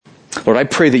Lord, I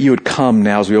pray that you would come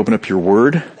now as we open up your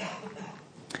word,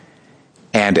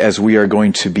 and as we are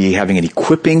going to be having an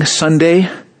equipping Sunday.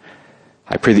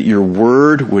 I pray that your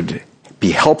word would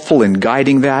be helpful in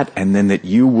guiding that, and then that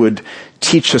you would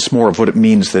teach us more of what it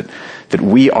means that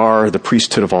we are the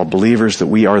priesthood of all believers, that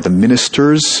we are the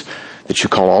ministers, that you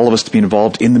call all of us to be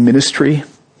involved in the ministry.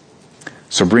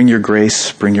 So bring your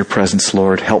grace, bring your presence,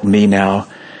 Lord. Help me now,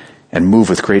 and move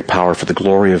with great power for the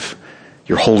glory of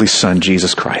your holy Son,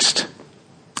 Jesus Christ.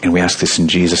 And we ask this in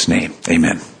Jesus' name.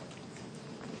 Amen.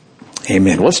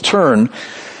 Amen. Let's turn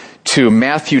to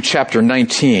Matthew chapter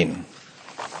 19.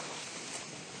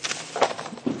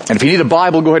 And if you need a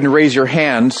Bible, go ahead and raise your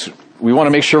hands. We want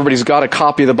to make sure everybody's got a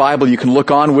copy of the Bible you can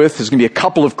look on with. There's going to be a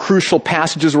couple of crucial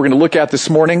passages we're going to look at this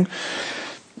morning.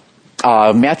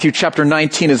 Matthew chapter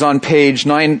 19 is on page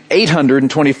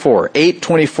 824.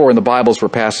 824 in the Bibles we're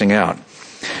passing out.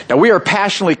 Now, we are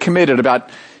passionately committed about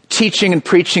teaching and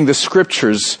preaching the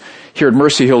Scriptures here at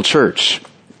Mercy Hill Church.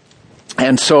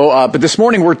 And so, but this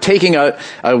morning we're taking a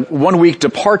 1-week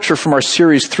departure from our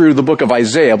series through the book of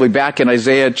Isaiah. We'll be back in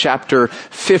Isaiah chapter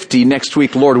 50 next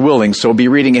week, Lord willing, so we'll be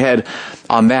reading ahead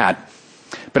on that.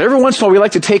 But every once in a while we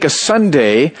like to take a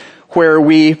Sunday where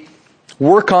we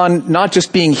work on not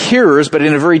just being hearers, but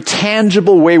in a very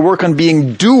tangible way work on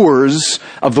being doers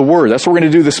of the Word. That's what we're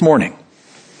going to do this morning.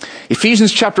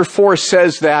 Ephesians chapter 4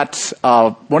 says that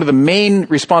one of the main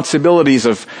responsibilities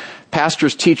of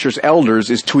pastors, teachers, elders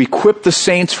is to equip the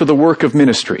saints for the work of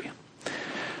ministry.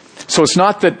 So it's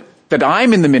not that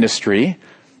I'm in the ministry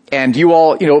and you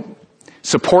all,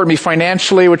 support me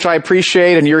financially, which I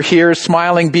appreciate, and you're here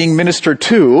smiling, being ministered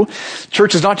to.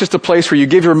 Church is not just a place where you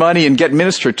give your money and get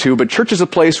ministered to, but church is a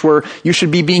place where you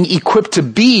should be being equipped to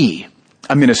be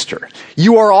a minister.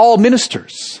 You are all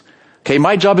ministers. Okay,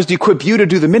 my job is to equip you to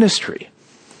do the ministry.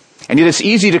 And yet it's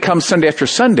easy to come Sunday after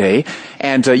Sunday,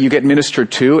 and you get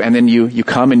ministered to, and then you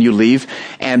come and you leave.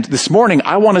 And this morning,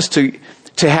 I want us to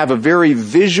have a very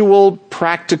visual,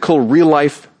 practical,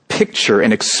 real-life picture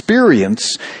and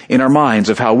experience in our minds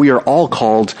of how we are all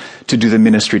called to do the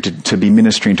ministry, to be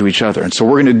ministering to each other. And so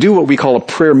we're going to do what we call a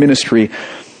prayer ministry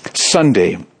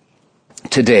Sunday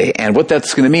today. And what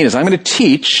that's going to mean is I'm going to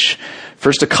teach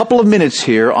first a couple of minutes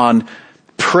here on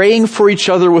praying for each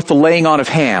other with the laying on of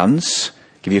hands.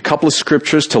 Give you a couple of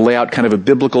scriptures to lay out kind of a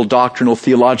biblical, doctrinal,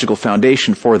 theological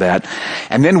foundation for that.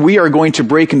 And then we are going to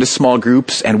break into small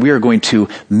groups and we are going to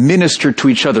minister to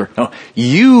each other. Now,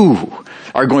 you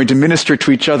are going to minister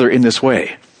to each other in this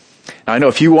way. Now, I know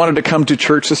if you wanted to come to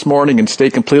church this morning and stay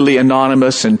completely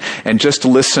anonymous and just to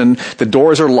listen, the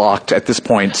doors are locked at this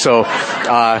point. So,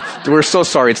 we're so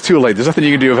sorry. It's too late. There's nothing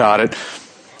you can do about it.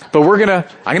 But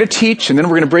I'm going to teach, and then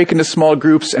we're going to break into small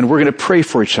groups, and we're going to pray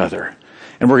for each other.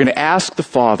 And we're going to ask the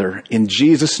Father, in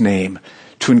Jesus' name,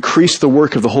 to increase the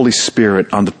work of the Holy Spirit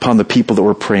upon the people that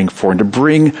we're praying for, and to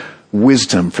bring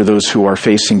wisdom for those who are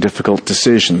facing difficult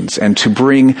decisions, and to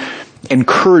bring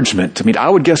encouragement. I mean, I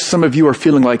would guess some of you are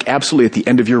feeling like absolutely at the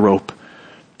end of your rope,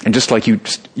 and just like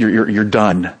you're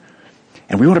done.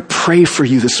 And we want to pray for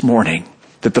you this morning,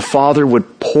 that the Father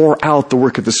would pour out the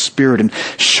work of the Spirit and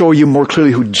show you more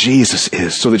clearly who Jesus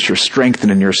is, so that you're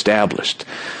strengthened and you're established.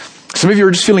 Some of you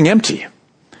are just feeling empty.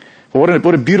 Well,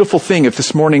 what a beautiful thing if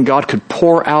this morning God could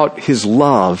pour out His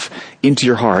love into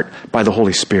your heart by the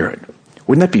Holy Spirit.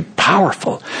 Wouldn't that be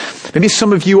powerful? Maybe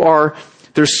some of you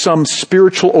there's some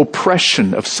spiritual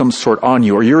oppression of some sort on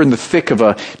you, or you're in the thick of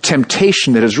a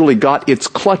temptation that has really got its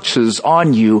clutches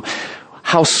on you.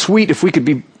 How sweet if we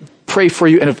could pray for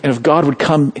you, and if God would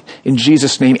come in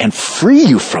Jesus' name and free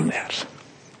you from that.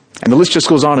 And the list just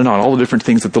goes on, all the different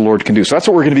things that the Lord can do. So that's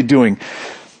what we're going to be doing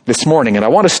this morning. And I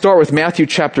want to start with Matthew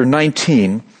chapter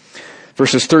 19,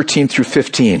 verses 13 through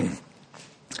 15.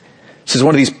 This is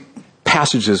one of these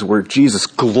passages where Jesus'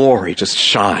 glory just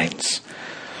shines.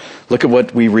 Look at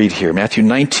what we read here. Matthew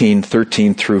 19,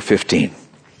 13 through 15.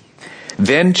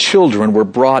 Then children were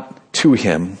brought to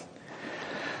him,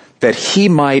 that he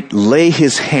might lay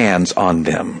his hands on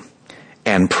them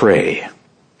and pray.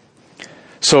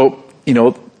 So,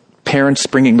 parents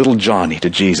bringing little Johnny to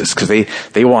Jesus because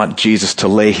they want Jesus to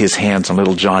lay his hands on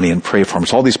little Johnny and pray for him.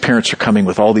 So all these parents are coming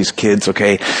with all these kids,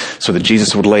 okay, so that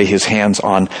Jesus would lay his hands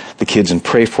on the kids and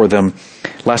pray for them.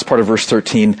 Last part of verse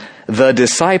 13, the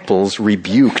disciples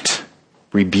rebuked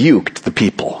the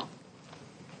people.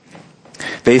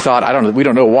 They thought, we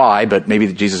don't know why, but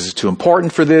maybe Jesus is too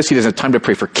important for this. He doesn't have time to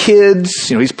pray for kids.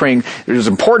 He's praying, there's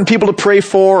important people to pray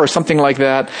for or something like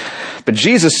that. But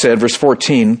Jesus said, verse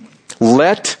 14,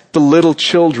 let the little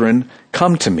children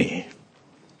come to me,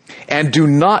 and do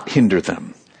not hinder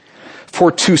them,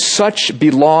 For to such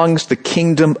belongs the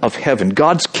kingdom of heaven.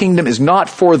 God's kingdom is not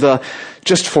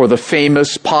just for the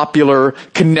famous, popular,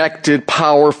 connected,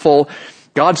 powerful.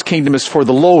 God's kingdom is for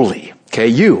the lowly. Okay,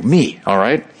 you, me, all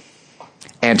right?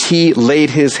 And he laid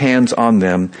his hands on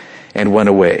them and went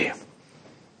away.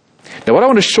 Now, what I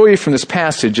want to show you from this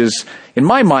passage is, in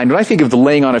my mind, when I think of the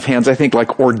laying on of hands, I think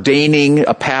like ordaining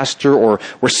a pastor, or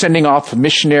we're sending off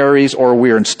missionaries, or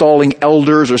we're installing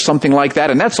elders or something like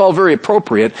that, and that's all very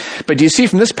appropriate. But do you see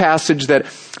from this passage that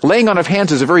laying on of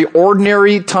hands is a very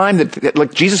ordinary time, that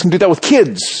like Jesus can do that with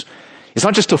kids. It's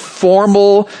not just a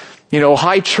formal,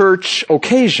 high church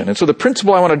occasion. And so the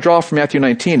principle I want to draw from Matthew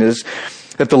 19 is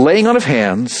that the laying on of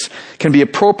hands can be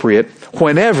appropriate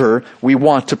whenever we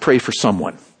want to pray for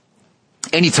someone.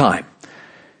 Anytime.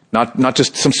 Not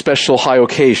just some special high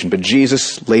occasion, but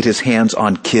Jesus laid his hands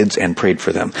on kids and prayed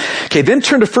for them. Okay, then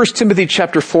turn to 1 Timothy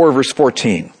chapter 4, verse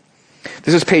 14.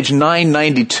 This is page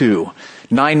 992.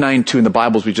 992 in the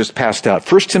Bibles we just passed out.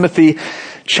 1 Timothy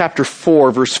chapter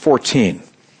 4, verse 14.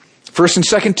 1 and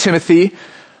 2 Timothy,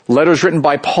 letters written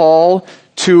by Paul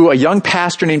to a young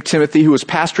pastor named Timothy who was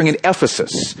pastoring in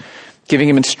Ephesus, giving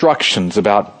him instructions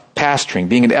about pastoring,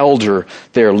 being an elder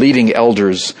there, leading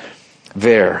elders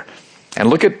there. And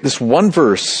look at this one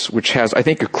verse, which has, I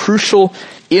think, a crucial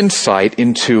insight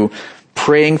into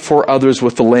praying for others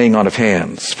with the laying on of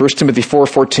hands. 1 Timothy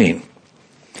 4:14.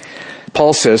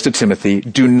 Paul says to Timothy,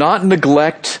 "Do not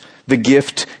neglect the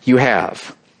gift you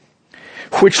have,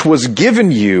 which was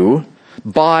given you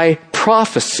by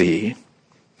prophecy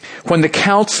when the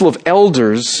council of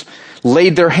elders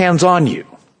laid their hands on you."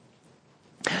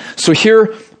 So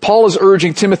here, Paul is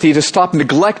urging Timothy to stop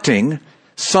neglecting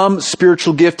some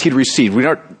spiritual gift he'd received. We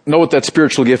don't know what that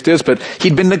spiritual gift is, but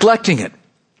he'd been neglecting it.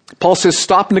 Paul says,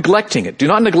 stop neglecting it. Do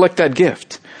not neglect that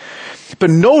gift. But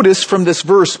notice from this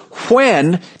verse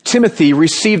when Timothy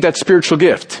received that spiritual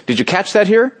gift. Did you catch that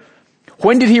here?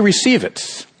 When did he receive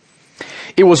it?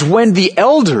 It was when the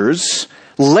elders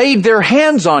laid their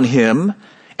hands on him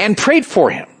and prayed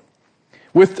for him.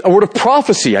 With a word of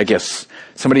prophecy, I guess.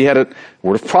 Somebody had a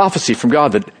word of prophecy from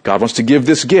God that God wants to give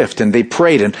this gift, and they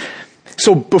prayed. And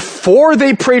so before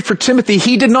they prayed for Timothy,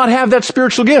 he did not have that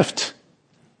spiritual gift.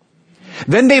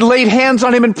 Then they laid hands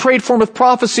on him and prayed for him with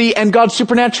prophecy, and God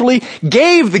supernaturally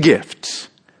gave the gift.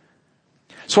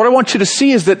 So what I want you to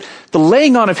see is that the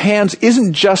laying on of hands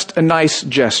isn't just a nice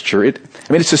gesture.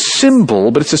 It's a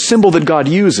symbol, but it's a symbol that God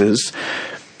uses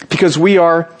because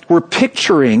we're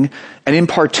picturing an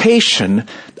impartation,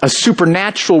 a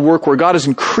supernatural work where God is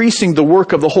increasing the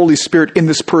work of the Holy Spirit in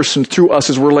this person through us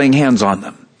as we're laying hands on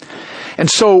them. And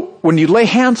so when you lay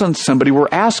hands on somebody, we're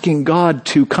asking God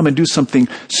to come and do something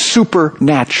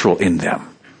supernatural in them.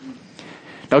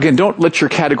 Now again, don't let your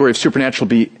category of supernatural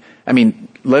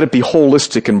let it be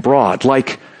holistic and broad.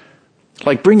 Like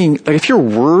if you're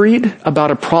worried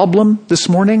about a problem this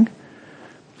morning,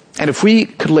 and if we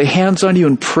could lay hands on you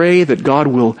and pray that God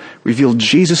will reveal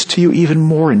Jesus to you even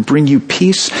more and bring you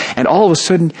peace, and all of a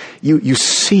sudden you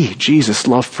see Jesus'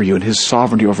 love for you and his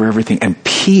sovereignty over everything, and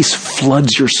peace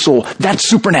floods your soul. That's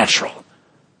supernatural.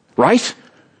 Right?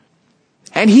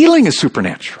 And healing is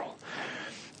supernatural.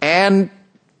 And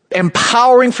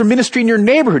empowering for ministry in your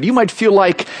neighborhood. You might feel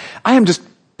like, I am just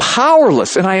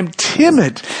powerless and I am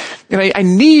timid. And I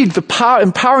need the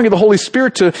empowering of the Holy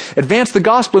Spirit to advance the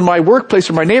gospel in my workplace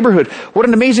or my neighborhood. What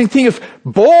an amazing thing if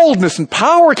boldness and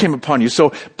power came upon you.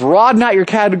 So broaden out your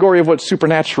category of what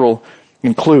supernatural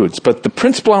includes. But the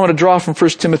principle I want to draw from 1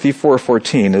 Timothy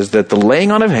 4:14 is that the laying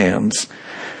on of hands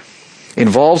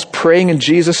involves praying in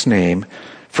Jesus' name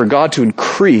for God to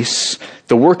increase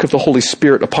the work of the Holy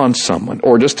Spirit upon someone.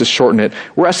 Or just to shorten it,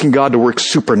 we're asking God to work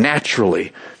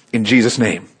supernaturally in Jesus'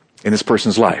 name in this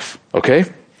person's life. Okay?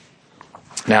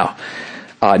 Now,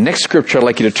 next scripture I'd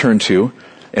like you to turn to,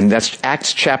 and that's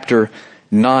Acts chapter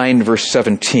 9, verse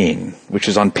 17, which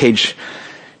is on page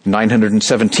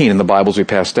 917 in the Bibles we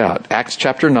passed out. Acts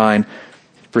chapter 9,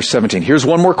 verse 17. Here's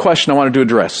one more question I wanted to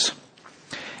address.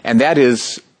 And that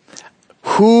is,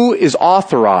 who is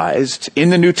authorized in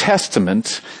the New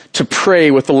Testament to pray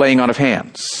with the laying on of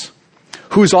hands?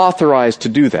 Who's authorized to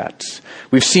do that?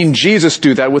 We've seen Jesus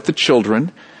do that with the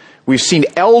children. We've seen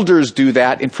elders do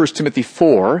that in 1 Timothy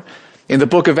 4. In the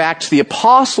book of Acts, the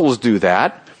apostles do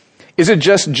that. Is it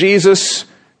just Jesus,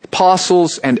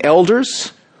 apostles, and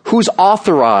elders? Who's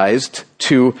authorized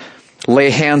to lay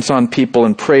hands on people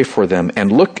and pray for them?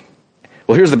 And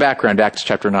here's the background, Acts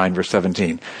chapter 9, verse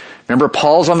 17. Remember,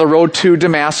 Paul's on the road to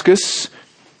Damascus,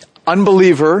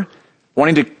 unbeliever,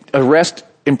 wanting to arrest,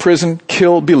 imprison,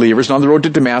 kill believers. And on the road to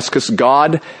Damascus,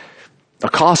 God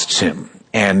accosts him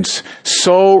and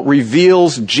so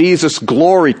reveals Jesus'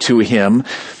 glory to him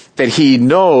that he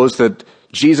knows that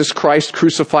Jesus Christ,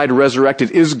 crucified and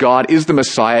resurrected, is God, is the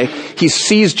Messiah. He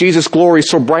sees Jesus' glory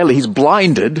so brightly, he's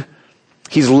blinded.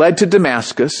 He's led to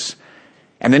Damascus.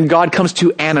 And then God comes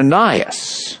to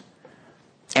Ananias.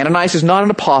 Ananias is not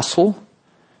an apostle.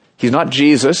 He's not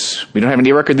Jesus. We don't have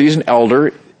any record that he's an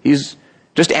elder. He's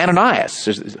just Ananias.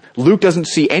 Luke doesn't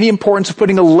see any importance of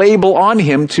putting a label on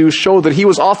him to show that he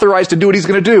was authorized to do what he's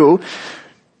going to do.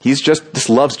 He's just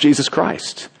loves Jesus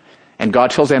Christ. And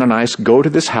God tells Ananias, go to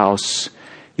this house.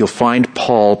 You'll find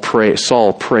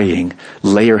Saul praying.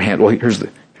 Lay your hand. Well, here's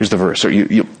the verse. So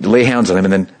you lay hands on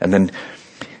him, and then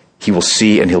he will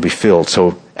see and he'll be filled.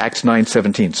 So Acts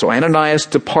 9:17. So Ananias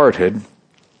departed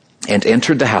and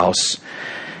entered the house,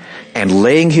 and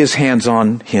laying his hands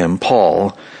on him,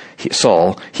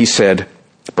 Saul, he said,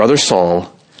 Brother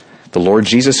Saul, the Lord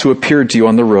Jesus who appeared to you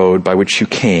on the road by which you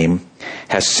came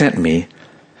has sent me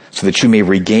so that you may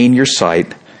regain your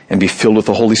sight and be filled with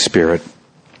the Holy Spirit.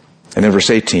 And then verse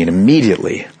 18,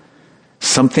 immediately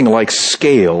something like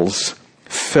scales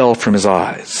fell from his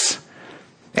eyes,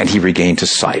 and he regained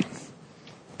his sight.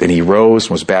 Then he rose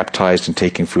and was baptized, and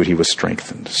taking food he was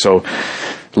strengthened. So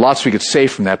lots we could say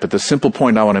from that, but the simple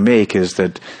point I want to make is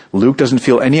that Luke doesn't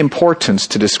feel any importance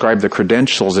to describe the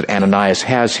credentials that Ananias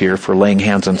has here for laying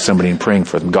hands on somebody and praying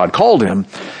for them. God called him,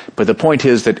 but the point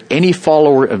is that any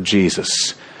follower of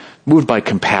Jesus, moved by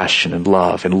compassion and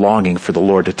love and longing for the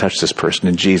Lord to touch this person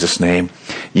in Jesus' name,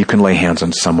 you can lay hands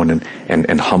on someone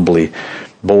and humbly,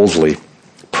 boldly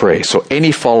pray. So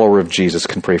any follower of Jesus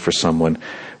can pray for someone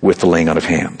with the laying on of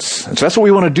hands. And so that's what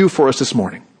we want to do for us this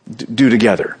morning, do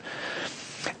together.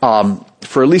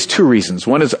 For at least two reasons.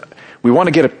 One is we want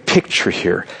to get a picture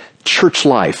here. Church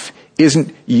life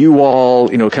isn't you all,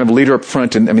 kind of a leader up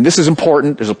front. And this is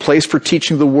important. There's a place for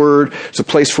teaching the word. There's a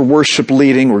place for worship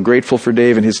leading. We're grateful for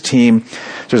Dave and his team.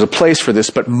 There's a place for this.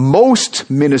 But most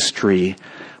ministry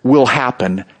will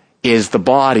happen is the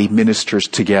body ministers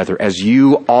together as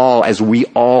we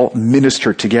all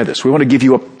minister together. So we want to give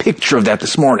you a picture of that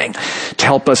this morning to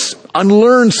help us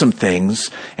unlearn some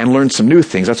things and learn some new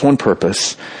things. That's one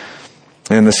purpose.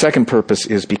 And the second purpose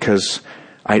is because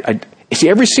you see,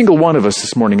 every single one of us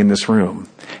this morning in this room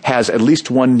has at least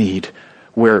one need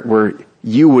where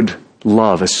you would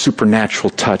love a supernatural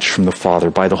touch from the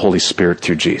Father by the Holy Spirit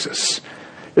through Jesus.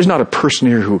 There's not a person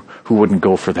here who wouldn't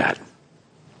go for that.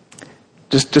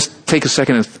 Just take a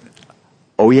second and,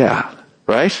 oh yeah,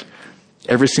 right?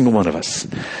 Every single one of us.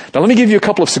 Now let me give you a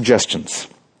couple of suggestions.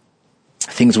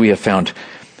 Things we have found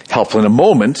helpful. In a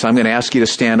moment, I'm going to ask you to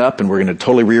stand up and we're going to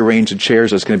totally rearrange the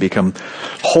chairs. It's going to become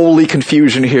holy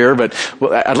confusion here, but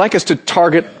I'd like us to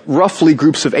target roughly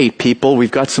groups of 8 people.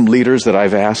 We've got some leaders that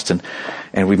I've asked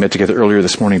and we met together earlier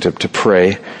this morning to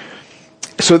pray.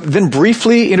 So then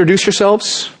briefly introduce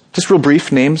yourselves, just real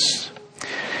brief names.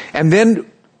 And then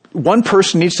one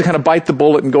person needs to kind of bite the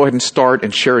bullet and go ahead and start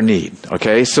and share a need.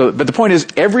 Okay? But the point is,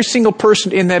 every single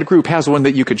person in that group has one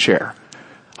that you could share.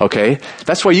 Okay?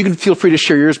 That's why you can feel free to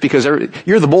share yours because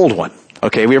you're the bold one.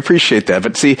 Okay? We appreciate that.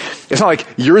 But see, it's not like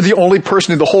you're the only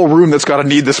person in the whole room that's got a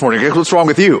need this morning. What's wrong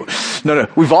with you? No.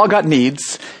 We've all got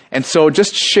needs. And so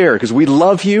just share because we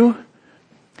love you.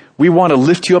 We want to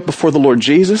lift you up before the Lord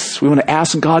Jesus. We want to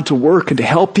ask God to work and to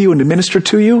help you and to minister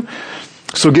to you.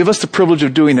 So give us the privilege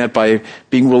of doing that by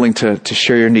being willing to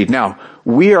share your need. Now,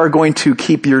 we are going to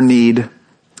keep your need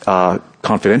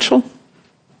confidential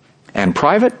and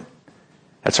private.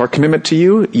 That's our commitment to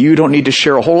you. You don't need to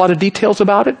share a whole lot of details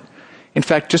about it. In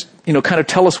fact, just, kind of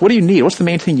tell us, what do you need? What's the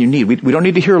main thing you need? We don't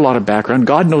need to hear a lot of background.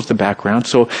 God knows the background,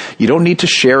 so you don't need to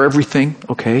share everything,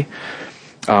 okay?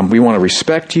 We want to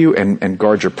respect you and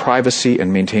guard your privacy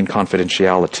and maintain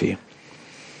confidentiality.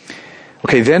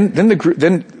 Okay,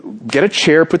 then get a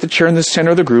chair, put the chair in the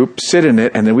center of the group, sit in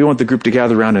it, and then we want the group to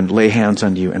gather around and lay hands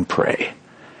on you and pray.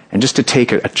 And just to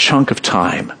take a chunk of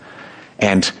time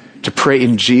and to pray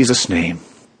in Jesus' name,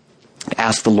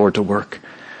 ask the Lord to work.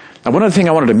 Now, one other thing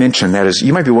I wanted to mention, that is,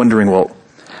 you might be wondering, well,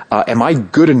 am I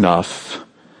good enough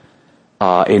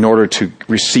in order to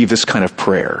receive this kind of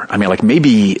prayer?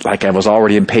 Maybe I was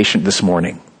already impatient this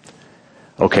morning.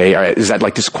 Okay, is that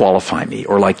disqualify me?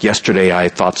 Or yesterday I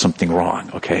thought something wrong,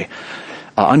 okay?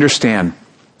 Understand,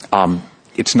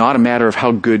 it's not a matter of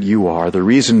how good you are. The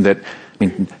reason that,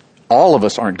 all of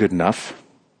us aren't good enough.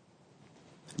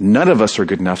 None of us are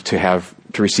good enough to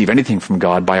receive anything from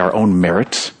God by our own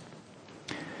merits.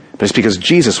 But it's because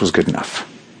Jesus was good enough,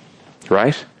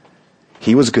 right?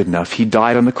 He was good enough. He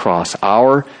died on the cross.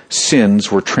 Our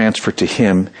sins were transferred to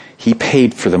Him. He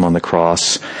paid for them on the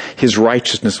cross. His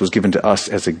righteousness was given to us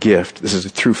as a gift. This is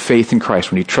through faith in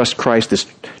Christ. When you trust Christ, this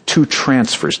two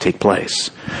transfers take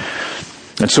place.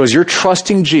 And so as you're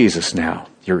trusting Jesus now,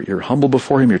 you're humble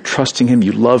before Him, you're trusting Him,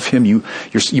 you love Him, you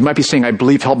might be saying, I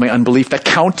believe, help my unbelief. That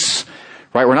counts,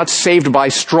 right? We're not saved by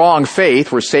strong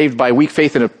faith. We're saved by weak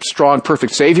faith in a strong,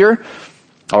 perfect Savior.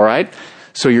 All right?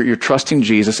 So you're trusting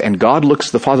Jesus, and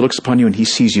the Father looks upon you and He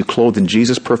sees you clothed in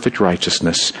Jesus' perfect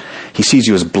righteousness. He sees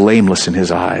you as blameless in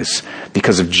His eyes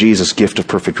because of Jesus' gift of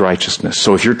perfect righteousness.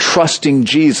 So if you're trusting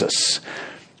Jesus,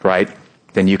 right,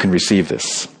 then you can receive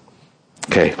this.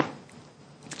 Okay.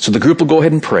 So the group will go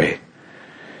ahead and pray.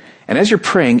 And as you're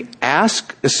praying,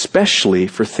 ask especially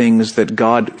for things that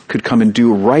God could come and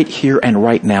do right here and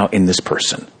right now in this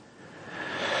person.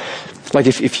 Like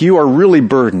if you are really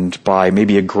burdened by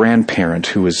maybe a grandparent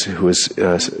who is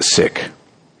sick,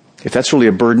 if that's really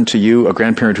a burden to you, a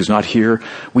grandparent who's not here,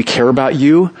 we care about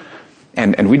you,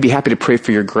 and we'd be happy to pray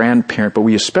for your grandparent, but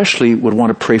we especially would want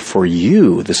to pray for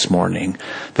you this morning,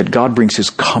 that God brings His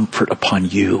comfort upon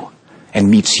you and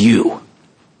meets you.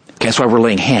 Okay, that's why we're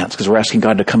laying hands, because we're asking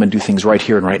God to come and do things right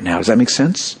here and right now. Does that make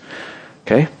sense?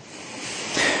 Okay?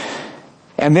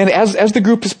 And then as the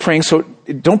group is praying, so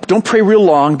don't pray real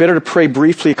long. Better to pray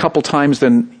briefly a couple times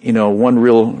than, one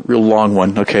real long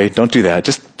one. Okay? Don't do that.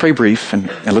 Just pray brief and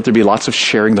let there be lots of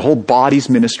sharing. The whole body's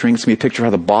ministering. It's going to be a picture of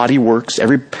how the body works.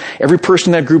 Every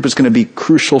person in that group is going to be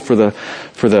crucial for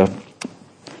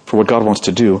what God wants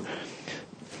to do.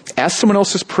 As someone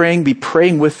else is praying, be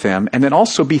praying with them, and then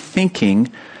also be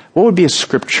thinking, what would be a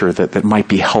scripture that might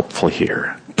be helpful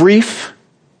here? Brief,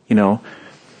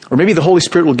 or maybe the Holy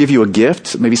Spirit will give you a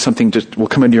gift. Maybe something just will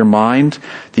come into your mind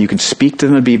that you can speak to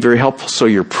them and be very helpful. So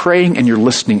you're praying and you're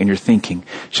listening and you're thinking.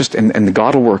 And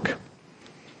God will work.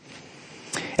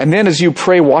 And then as you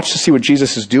pray, watch to see what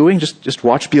Jesus is doing. Just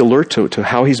watch, be alert to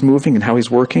how He's moving and how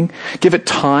He's working. Give it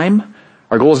time.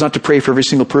 Our goal is not to pray for every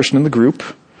single person in the group.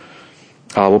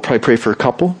 We'll probably pray for a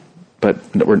couple, but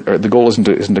the goal isn't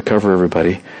to cover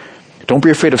everybody. Don't be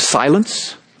afraid of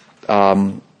silence.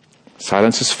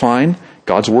 Silence is fine.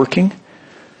 God's working.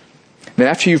 Then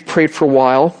after you've prayed for a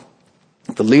while,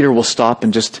 the leader will stop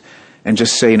and just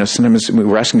say, sometimes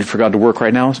we're asking for God to work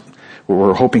right now.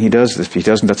 We're hoping He does. If He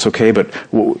doesn't, that's okay. But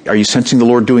are you sensing the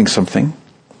Lord doing something?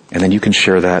 And then you can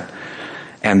share that.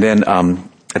 And then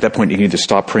at that point, you can either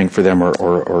stop praying for them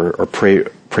or pray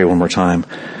one more time.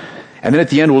 And then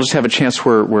at the end, we'll just have a chance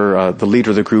where the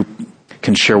leader of the group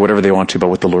can share whatever they want to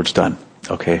about what the Lord's done.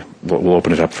 Okay? We'll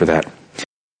open it up for that.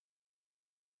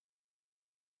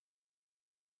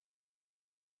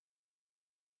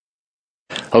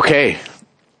 Okay.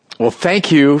 Well, thank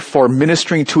you for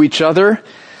ministering to each other.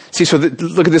 See, so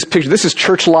look at this picture. This is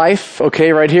church life,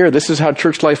 okay, right here. This is how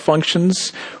church life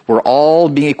functions. We're all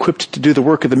being equipped to do the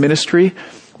work of the ministry.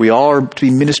 We all are to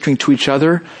be ministering to each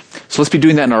other. So let's be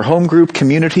doing that in our home group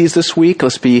communities this week.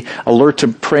 Let's be alert to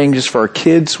praying just for our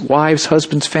kids, wives,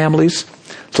 husbands, families.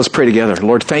 So let's pray together.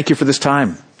 Lord, thank you for this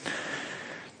time.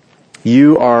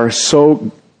 You are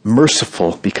so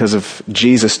merciful because of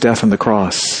Jesus' death on the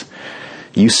cross.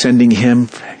 You sending Him,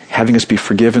 having us be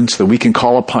forgiven so that we can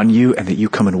call upon You and that You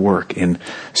come and work in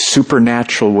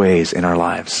supernatural ways in our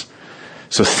lives.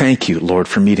 So thank You, Lord,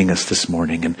 for meeting us this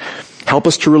morning, and help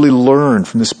us to really learn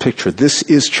from this picture. This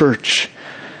is church.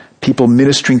 People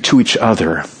ministering to each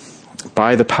other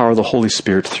by the power of the Holy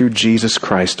Spirit through Jesus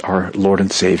Christ, our Lord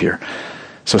and Savior.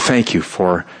 So thank You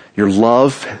for Your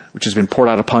love, which has been poured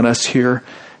out upon us here.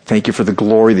 Thank You for the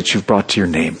glory that You've brought to Your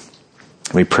name.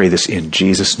 We pray this in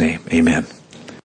Jesus' name. Amen.